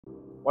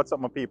What's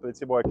up, my people?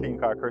 It's your boy Clean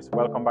Car Chris.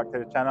 Welcome back to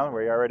the channel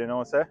where you already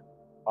know, say,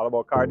 all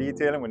about car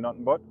detailing with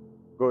nothing but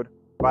good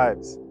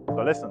vibes.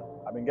 So listen,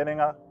 I've been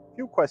getting a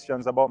few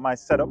questions about my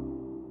setup,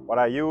 what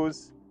I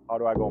use, how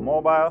do I go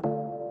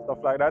mobile, stuff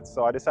like that.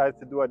 So I decided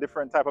to do a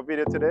different type of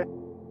video today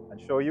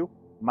and show you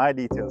my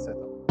detail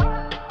setup.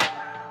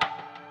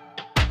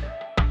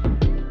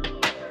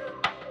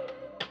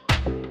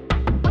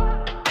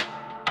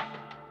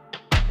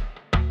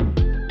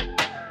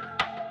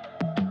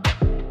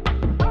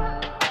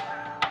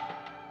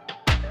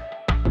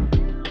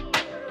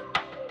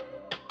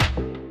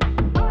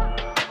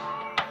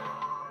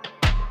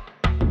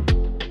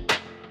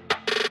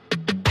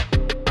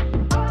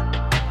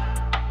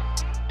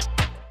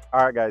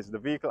 Alright guys, the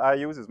vehicle I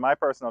use is my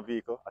personal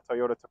vehicle, a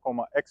Toyota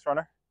Tacoma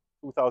XRunner,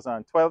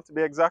 2012 to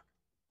be exact.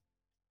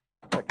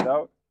 Check it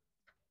out.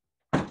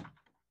 You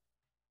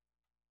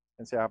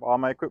can see I have all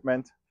my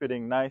equipment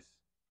fitting nice,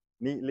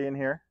 neatly in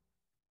here.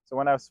 So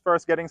when I was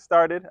first getting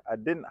started, I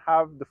didn't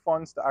have the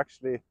funds to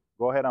actually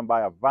go ahead and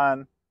buy a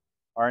van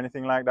or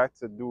anything like that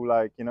to do,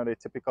 like, you know, the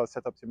typical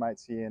setups you might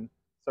see in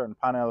certain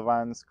panel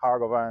vans,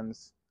 cargo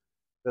vans,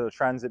 little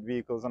transit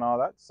vehicles and all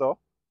that. So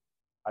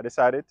I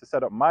decided to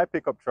set up my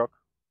pickup truck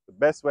the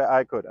best way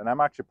I could, and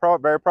I'm actually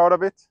very proud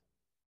of it.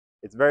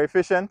 It's very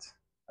efficient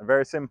and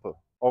very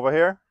simple. Over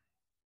here,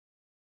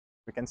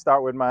 we can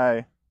start with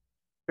my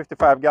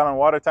 55-gallon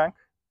water tank.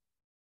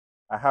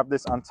 I have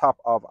this on top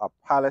of a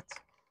pallet.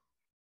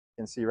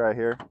 You can see right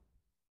here.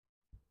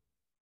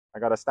 I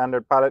got a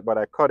standard pallet, but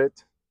I cut it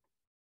to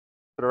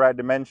the right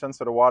dimension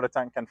so the water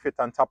tank can fit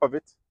on top of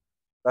it.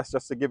 That's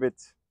just to give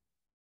it,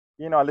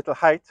 you know, a little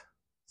height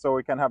so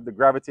we can have the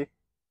gravity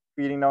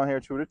feeding down here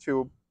through the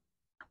tube.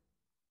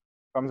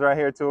 Comes right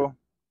here to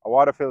a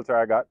water filter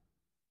I got.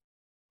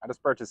 I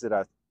just purchased it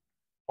at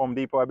Home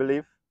Depot, I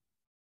believe.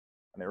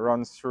 And it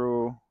runs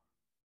through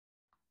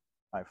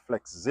my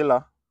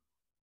Flexzilla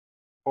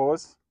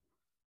hose.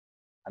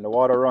 And the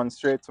water runs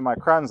straight to my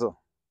Kranzel.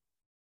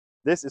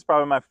 This is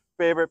probably my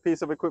favorite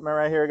piece of equipment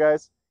right here,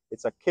 guys.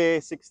 It's a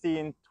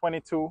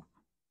K1622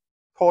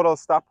 total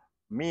stop,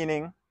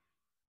 meaning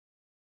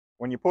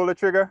when you pull the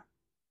trigger,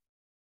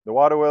 the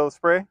water will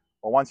spray,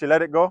 but once you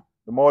let it go,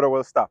 the motor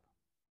will stop.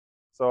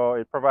 So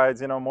it provides,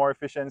 you know, more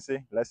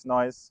efficiency, less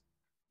noise.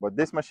 But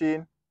this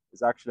machine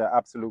is actually an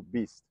absolute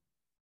beast.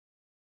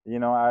 You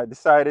know, I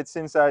decided,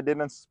 since I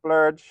didn't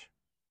splurge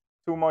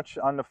too much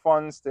on the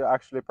funds to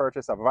actually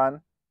purchase a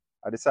van,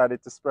 I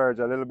decided to splurge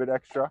a little bit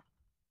extra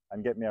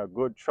and get me a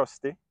good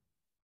trusty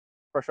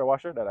pressure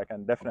washer that I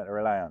can definitely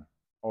rely on.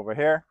 Over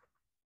here,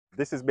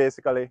 this is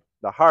basically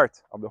the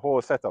heart of the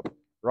whole setup.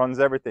 Runs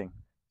everything.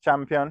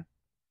 Champion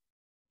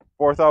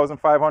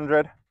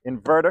 4500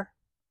 inverter.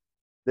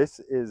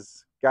 This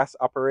is gas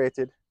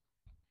operated.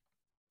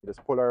 You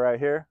just pull her right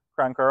here,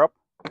 crank her up,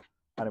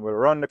 and it will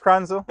run the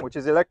Kranzel, which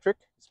is electric.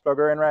 Just plug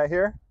her in right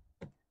here.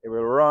 It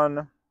will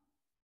run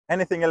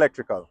anything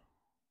electrical.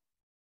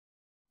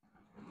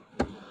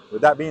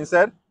 With that being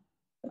said,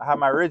 I have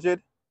my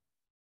rigid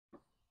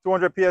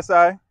 200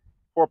 psi,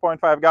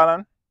 4.5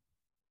 gallon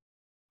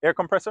air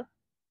compressor,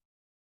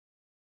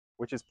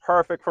 which is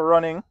perfect for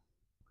running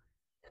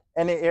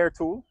any air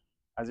tool.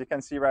 As you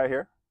can see right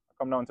here, I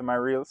come down to my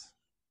reels.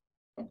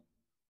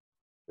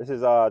 This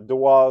is a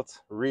DeWalt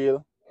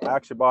reel. I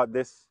actually bought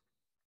this,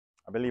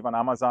 I believe, on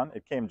Amazon.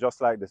 It came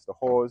just like this. The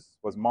hose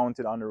was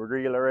mounted on the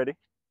reel already.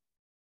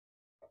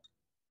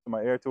 So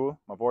my air tool,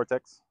 my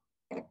Vortex.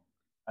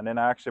 And then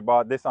I actually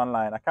bought this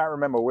online. I can't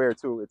remember where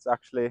to. It's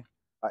actually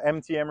a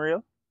MTM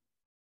reel.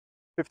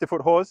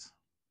 50-foot hose.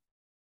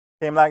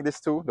 Came like this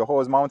too. The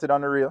hose mounted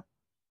on the reel.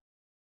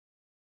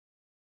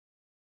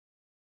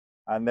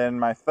 And then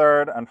my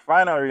third and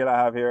final reel I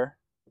have here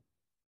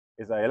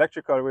is an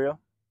electrical reel.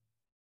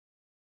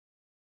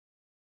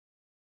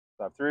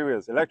 So I have 3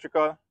 wheels: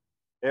 electrical,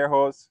 air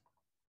hose,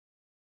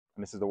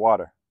 and this is the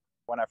water.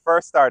 When I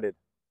first started,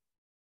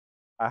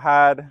 I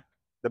had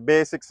the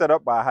basic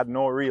setup, but I had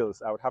no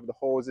reels. I would have the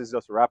hoses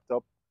just wrapped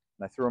up,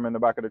 and I threw them in the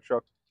back of the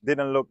truck.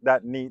 Didn't look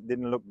that neat,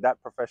 didn't look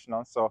that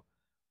professional. So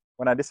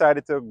when I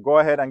decided to go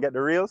ahead and get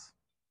the reels,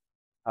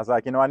 I was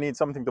like, you know, I need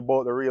something to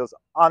bolt the reels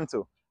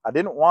onto. I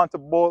didn't want to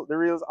bolt the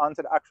reels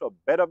onto the actual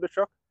bed of the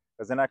truck,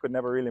 because then I could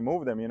never really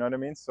move them, you know what I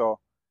mean? So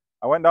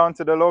I went down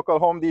to the local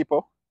Home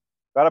Depot,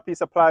 got a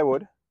piece of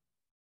plywood,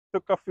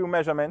 took a few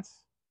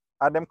measurements,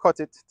 had them cut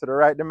it to the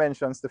right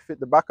dimensions to fit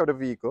the back of the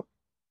vehicle.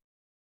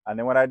 And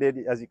then what I did,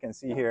 as you can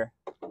see here,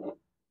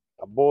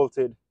 I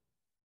bolted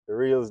the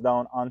reels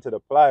down onto the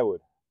plywood.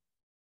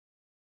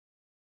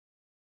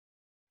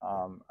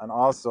 And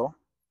also,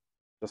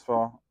 just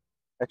for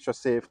extra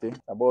safety,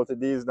 I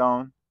bolted these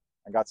down.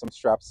 I got some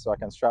straps so I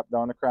can strap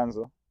down the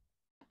Kranzel.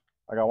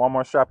 I got one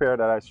more strap here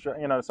that I,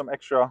 you know, some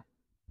extra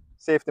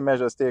safety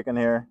measures taken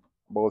here.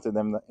 Bolted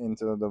them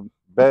into the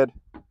bed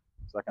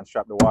so I can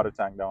strap the water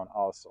tank down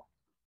also.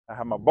 I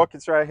have my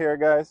buckets right here,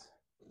 guys.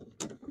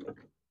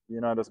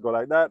 You know, just go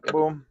like that.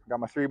 Boom.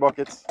 Got my 3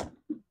 buckets.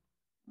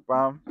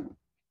 Bam.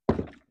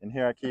 In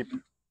here I keep,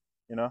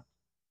 you know,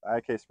 the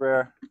IK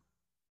sprayer,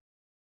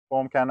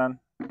 foam cannon,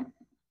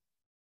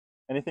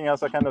 Anything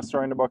else I can just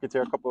throw in the bucket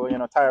here, a couple, you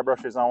know, tire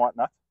brushes and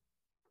whatnot.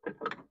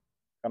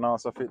 Can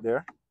also fit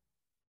there.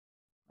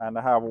 And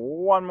I have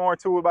one more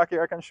tool back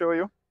here I can show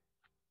you,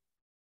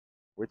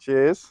 which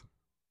is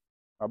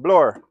a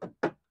blower.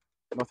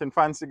 Nothing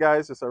fancy,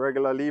 guys, just a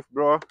regular leaf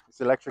blower.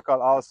 It's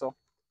electrical also.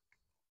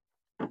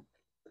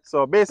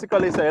 So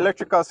basically it's an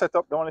electrical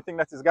setup. The only thing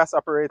that is gas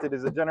operated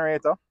is the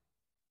generator.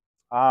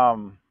 I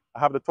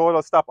have the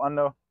total stop on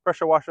the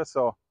pressure washer,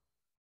 so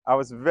I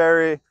was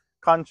very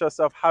conscious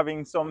of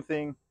having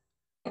something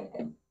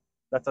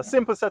that's a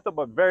simple setup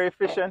but very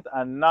efficient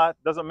and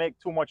doesn't make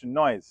too much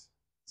noise.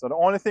 So the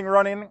only thing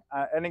running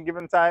at any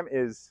given time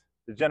is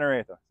the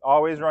generator. It's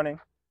always running.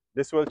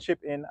 This will chip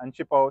in and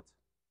chip out,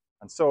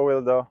 and so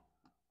will the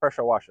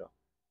pressure washer.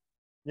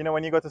 You know,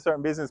 when you go to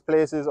certain business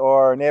places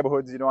or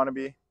neighborhoods, you don't want to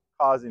be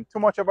causing too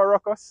much of a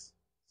ruckus.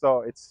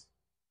 So it's,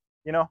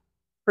 you know,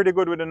 pretty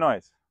good with the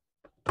noise.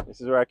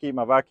 This is where I keep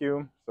my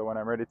vacuum. So when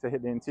I'm ready to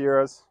hit the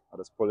interiors, I'll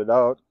just pull it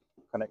out,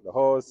 connect the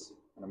hose,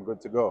 and I'm good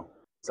to go.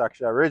 It's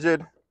actually a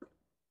rigid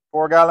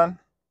 4-gallon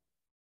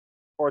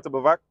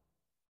portable vac.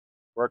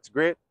 Works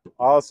great.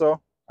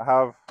 Also, I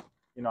have,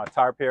 you know, a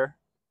tarp here.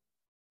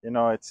 You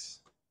know,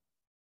 it's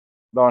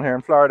down here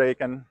in Florida, you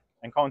can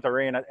encounter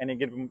rain at any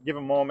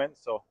given moment.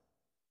 So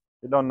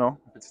you don't know,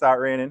 if it starts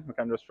raining, we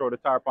can just throw the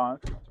tarp on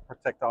to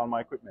protect all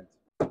my equipment.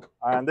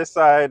 On this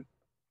side,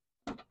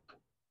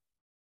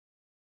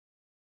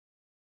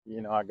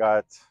 you know, I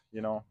got,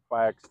 you know,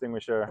 fire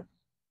extinguisher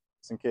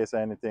just in case of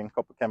anything.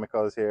 Couple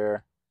chemicals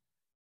here.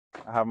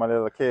 I have my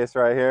little case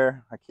right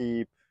here. I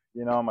keep,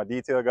 you know, my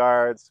detail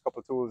guards,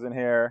 couple tools in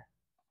here.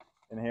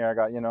 In here I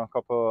got, you know, a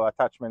couple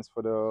attachments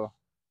for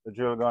the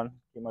drill gun.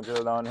 Keep my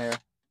drill down here.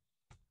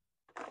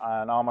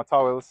 And all my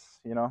towels,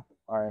 you know,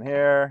 are in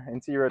here.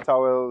 Interior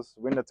towels,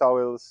 window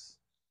towels.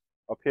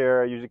 Up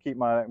here I usually keep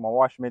my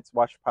wash mitts,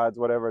 wash pads,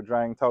 whatever,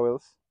 drying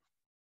towels.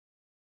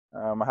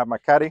 I have my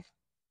caddy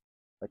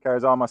that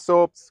carries all my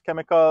soaps,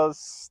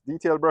 chemicals,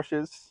 detail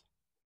brushes.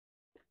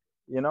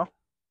 You know,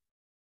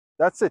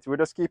 that's it. We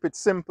just keep it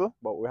simple,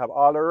 but we have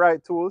all the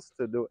right tools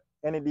to do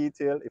any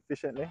detail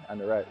efficiently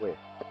and the right way.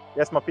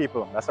 Yes, my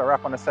people, that's a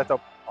wrap on the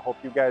setup. I hope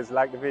you guys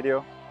like the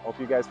video. I hope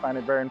you guys find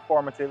it very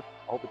informative.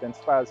 I hope it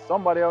inspires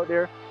somebody out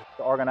there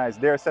to organize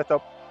their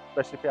setup,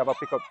 especially if you have a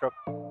pickup truck.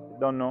 You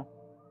don't know.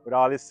 With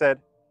all this said,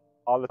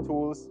 all the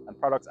tools and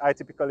products I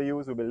typically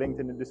use will be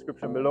linked in the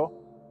description below.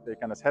 So you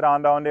can just head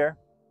on down there,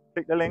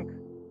 click the link,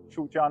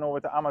 shoot you on over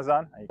to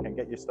Amazon, and you can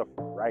get your stuff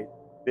right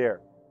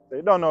there. So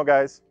you don't know,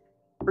 guys.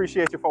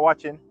 Appreciate you for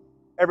watching.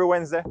 Every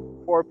Wednesday,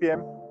 4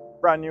 p.m,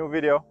 brand new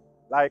video.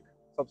 Like,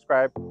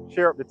 subscribe,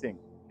 share up the thing.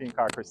 King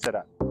Car Chris said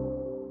that.